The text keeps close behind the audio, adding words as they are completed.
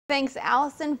Thanks,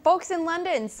 Allison. Folks in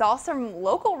London saw some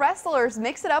local wrestlers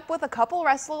mix it up with a couple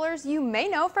wrestlers you may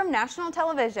know from national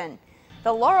television.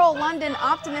 The Laurel London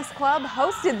Optimist Club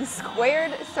hosted the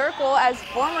Squared Circle as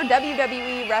former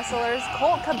WWE wrestlers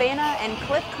Colt Cabana and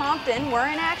Cliff Compton were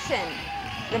in action.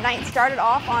 The night started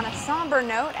off on a somber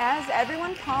note as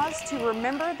everyone paused to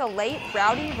remember the late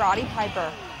Rowdy Roddy Piper.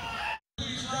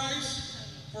 Please rise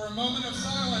for a moment of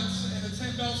silence and a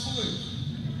 10-bell salute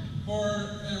for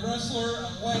a wrestler,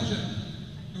 a legend,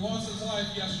 who lost his life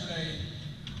yesterday,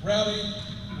 Rowdy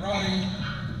Roddy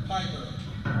Piper.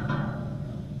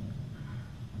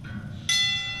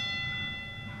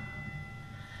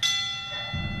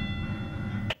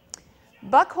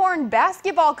 Buckhorn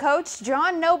basketball coach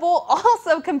John Noble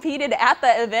also competed at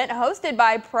the event hosted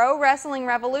by Pro Wrestling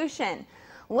Revolution.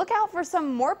 Look out for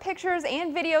some more pictures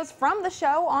and videos from the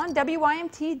show on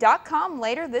WYMT.com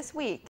later this week.